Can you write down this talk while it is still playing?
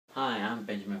Hi, I'm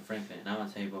Benjamin Franklin, and I want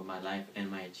to tell you about my life and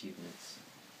my achievements.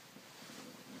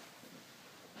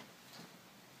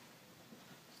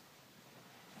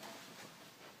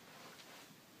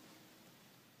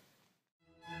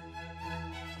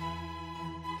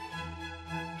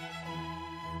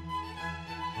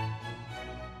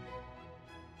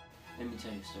 Let me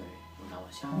tell you a story when I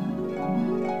was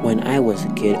young. When I was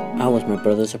a kid, I was my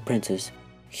brother's apprentice.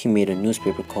 He made a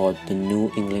newspaper called the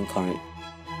New England Current.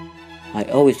 I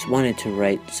always wanted to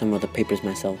write some of the papers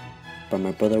myself, but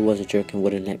my brother was a jerk and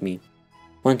wouldn't let me.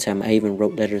 One time I even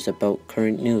wrote letters about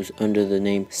current news under the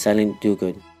name Silent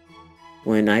Dogood.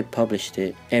 When I published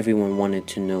it, everyone wanted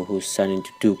to know who Silent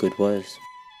Dogood was.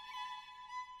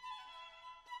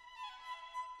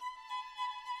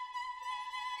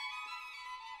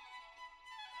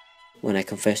 When I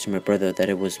confessed to my brother that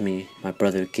it was me, my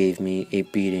brother gave me a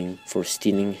beating for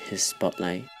stealing his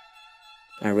spotlight.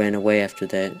 I ran away after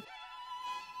that.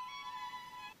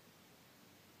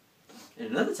 And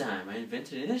another time, I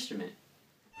invented an instrument.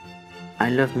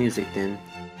 I loved music then.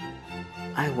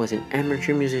 I was an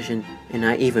amateur musician, and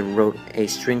I even wrote a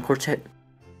string quartet.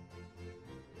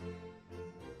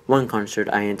 One concert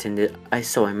I attended, I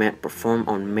saw a man perform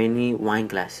on many wine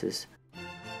glasses.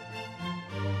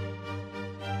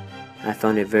 I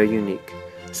found it very unique,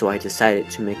 so I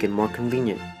decided to make it more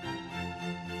convenient.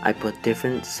 I put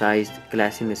different sized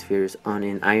glass hemispheres on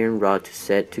an iron rod to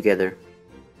set together.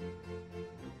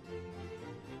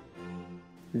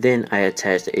 Then I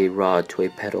attached a rod to a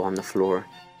pedal on the floor.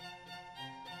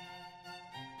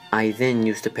 I then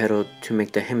used the pedal to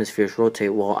make the hemispheres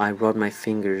rotate while I rubbed my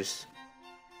fingers.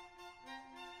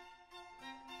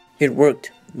 It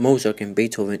worked. Mozart and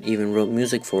Beethoven even wrote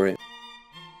music for it.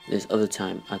 This other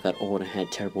time, I got old and had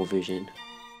terrible vision.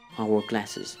 I wore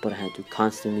glasses, but I had to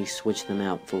constantly switch them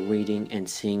out for reading and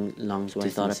seeing long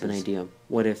distances. So I thought up an idea.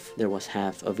 What if there was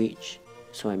half of each?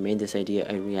 So I made this idea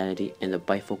a reality, and the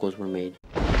bifocals were made.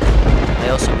 I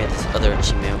also made this other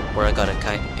achievement where I got a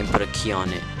kite and put a key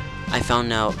on it. I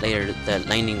found out later that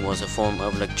lightning was a form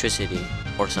of electricity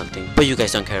or something, but you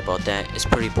guys don't care about that. It's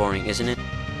pretty boring, isn't it?